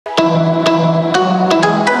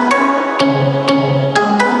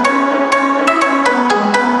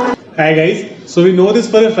Hi guys. So we know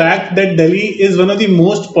this for a fact that Delhi is one of the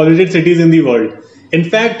most polluted cities in the world. In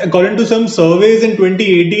fact, according to some surveys in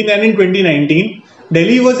 2018 and in 2019,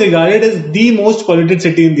 Delhi was regarded as the most polluted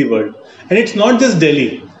city in the world. And it's not just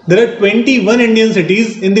Delhi. There are 21 Indian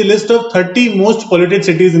cities in the list of 30 most polluted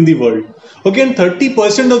cities in the world. Okay, and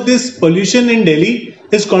 30% of this pollution in Delhi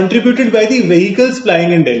is contributed by the vehicles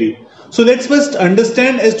flying in Delhi. So let's first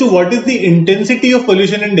understand as to what is the intensity of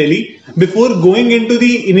pollution in Delhi before going into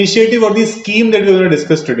the initiative or the scheme that we're going to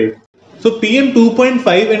discuss today. So PM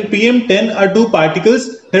 2.5 and PM 10 are two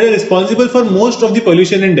particles that are responsible for most of the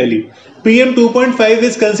pollution in Delhi. PM 2.5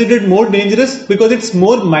 is considered more dangerous because it's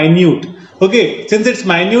more minute. Okay, since it's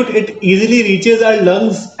minute, it easily reaches our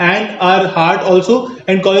lungs and our heart also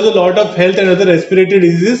and causes a lot of health and other respiratory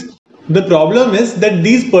diseases. The problem is that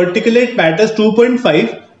these particulate matters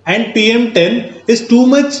 2.5 and PM10 is too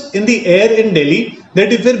much in the air in Delhi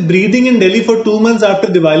that if you're breathing in Delhi for 2 months after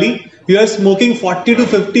Diwali, you are smoking 40 to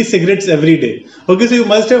 50 cigarettes every day. Okay, so you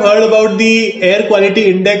must have heard about the air quality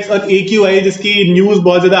index or AQI जिसकी news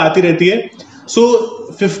बहुत ज़्यादा आती रहती है. So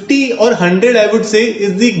 50 or 100 I would say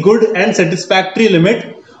is the good and satisfactory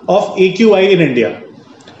limit of AQI in India.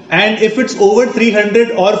 And if it's over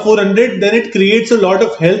 300 or 400, then it creates a lot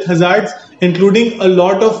of health hazards, including a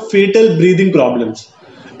lot of fatal breathing problems.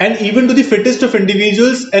 And even to the fittest of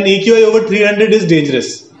individuals, an AQI over 300 is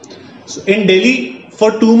dangerous. So in Delhi,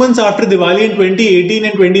 for 2 months after Diwali in 2018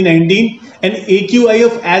 and 2019, an AQI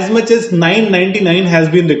of as much as 999 has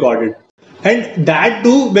been recorded. And that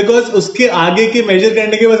too because उसके आगे के measure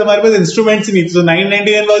करने के बाद हमारे पास instruments ही नहीं थे. So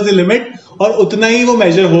 999 was the limit और उतना ही वो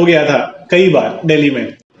measure हो गया था कई बार दिल्ली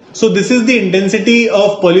में. So this is the intensity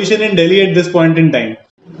of pollution in Delhi at this point in time.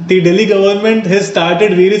 The Delhi government has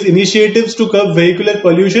started various initiatives to curb vehicular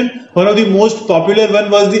pollution. One of the most popular one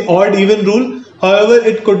was the odd even rule. However,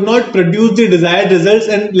 it could not produce the desired results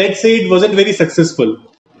and let's say it wasn't very successful.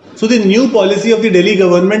 So the new policy of the Delhi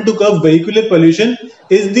government to curb vehicular pollution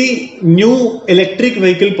is the new electric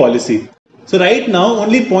vehicle policy. So right now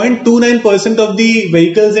only 0.29% of the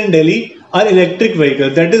vehicles in Delhi are electric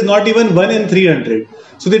vehicles. That is not even 1 in 300.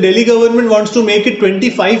 So the Delhi government wants to make it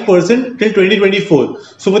 25% till 2024.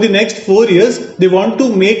 So for the next 4 years, they want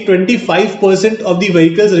to make 25% of the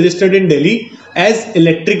vehicles registered in Delhi as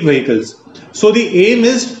electric vehicles. So the aim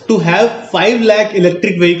is to have 5 lakh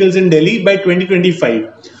electric vehicles in Delhi by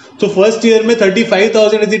 2025. So first year में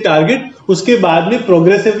 35,000 is the target. उसके बाद में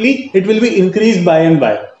progressively it will be increased by and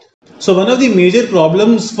by. So one of the major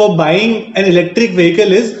problems for buying an electric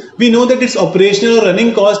vehicle is we know that its operational or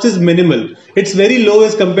running cost is minimal. It's very low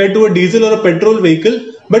as compared to a diesel or a petrol vehicle.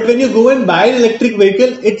 But when you go and buy an electric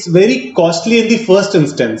vehicle, it's very costly in the first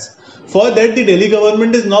instance. For that, the Delhi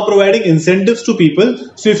government is now providing incentives to people.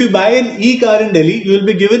 So if you buy an e-car in Delhi, you will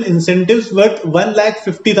be given incentives worth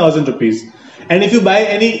 1,50,000 rupees. And if you buy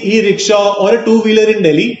any e-rickshaw or a two-wheeler in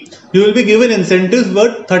Delhi, you will be given incentives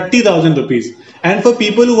worth 30,000 rupees. And for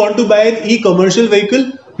people who want to buy an e-commercial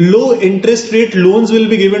vehicle, low interest rate loans will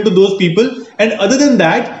be given to those people. And other than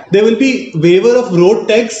that, there will be waiver of road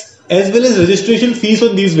tax as well as registration fees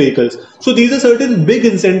on these vehicles. So these are certain big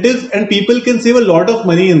incentives and people can save a lot of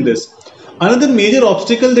money in this. Another major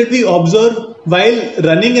obstacle that we observe while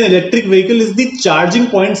running an electric vehicle is the charging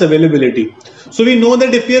points availability. So we know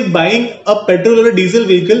that if we are buying a petrol or a diesel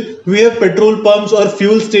vehicle, we have petrol pumps or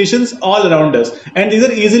fuel stations all around us and these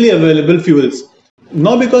are easily available fuels.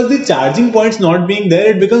 Now because the charging points not being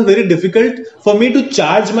there, it becomes very difficult for me to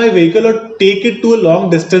charge my vehicle or take it to a long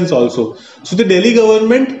distance also. So the Delhi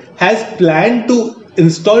government has planned to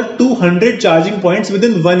install 200 charging points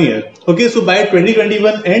within 1 year. Okay, so by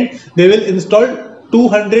 2021 end, they will install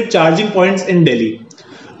 200 charging points in Delhi.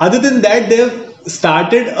 Other than that, they have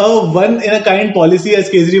started a one-in-a-kind policy as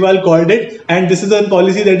Kejriwal called it, and this is a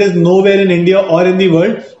policy that is nowhere in India or in the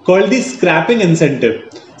world, called the scrapping incentive.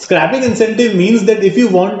 Scrapping incentive means that if you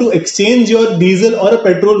want to exchange your diesel or a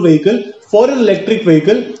petrol vehicle for an electric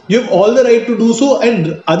vehicle, you have all the right to do so,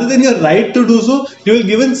 and other than your right to do so, you will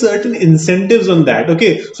given certain incentives on that.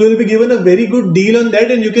 Okay, so you'll be given a very good deal on that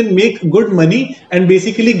and you can make good money and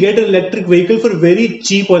basically get an electric vehicle for very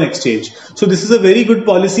cheap on exchange. So this is a very good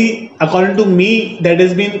policy according to me that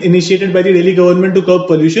has been initiated by the Delhi government to curb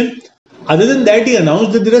pollution. Other than that, he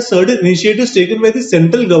announced that there are certain initiatives taken by the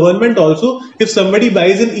central government also if somebody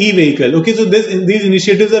buys an e-vehicle. Okay, so these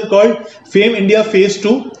initiatives are called FAME India Phase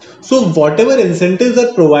 2. So whatever incentives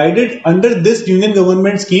are provided under this union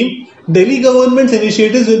government scheme, Delhi government's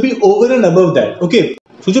initiatives will be over and above that. Okay,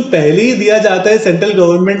 so जो पहले ही दिया जाता है central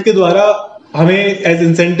government के द्वारा हमें as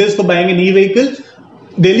incentives for buying an e-vehicle,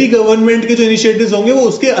 Delhi government के जो इनिशिएटिव्स होंगे वो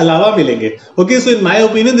उसके अलावा मिलेंगे. Okay, so in my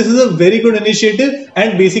opinion this is a very good initiative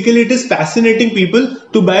and basically it is fascinating people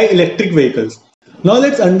to by electric vehicles. Now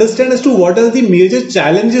let's understand as to what are the major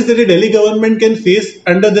challenges that the Delhi government can face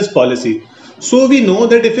under this policy. So we know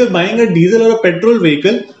that if you're buying a diesel or a petrol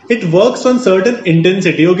vehicle, it works on certain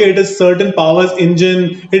intensity. Okay, it has certain powers engine,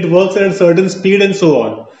 it works at a certain speed and so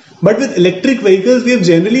on. But with electric vehicles, we have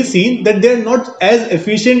generally seen that they are not as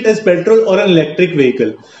efficient as petrol or an electric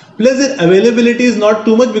vehicle. Plus, their availability is not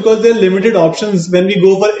too much because there are limited options when we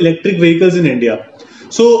go for electric vehicles in India.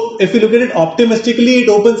 So if you look at it optimistically, it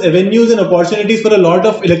opens avenues and opportunities for a lot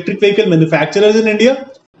of electric vehicle manufacturers in India.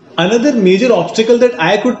 Another major obstacle that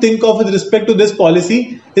I could think of with respect to this policy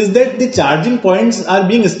is that the charging points are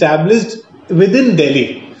being established within Delhi.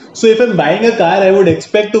 So if I'm buying a car, I would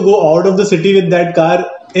expect to go out of the city with that car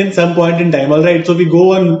in some point in time. All right, so we go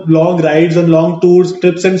on long rides, on long tours,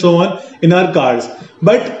 trips and so on in our cars.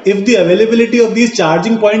 But if the availability of these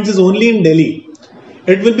charging points is only in Delhi,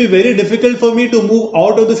 it will be very difficult for me to move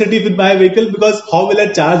out of the city with my vehicle, because how will I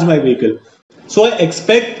charge my vehicle? So I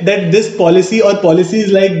expect that this policy or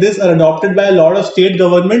policies like this are adopted by a lot of state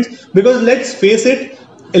governments, because let's face it,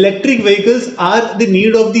 electric vehicles are the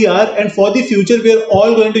need of the hour, and for the future we are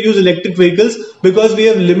all going to use electric vehicles because we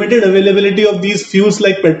have limited availability of these fuels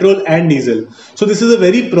like petrol and diesel. So this is a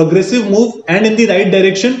very progressive move and in the right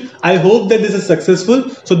direction. I hope that this is successful.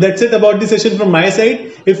 So that's it about the session from my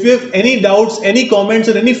side. If you have any doubts, any comments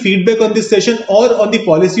or any feedback on this session or on the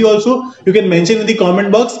policy also, you can mention in the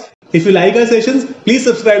comment box. If you like our sessions, please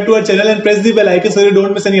subscribe to our channel and press the bell icon so you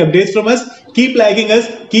don't miss any updates from us. Keep liking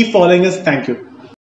us, keep following us. Thank you.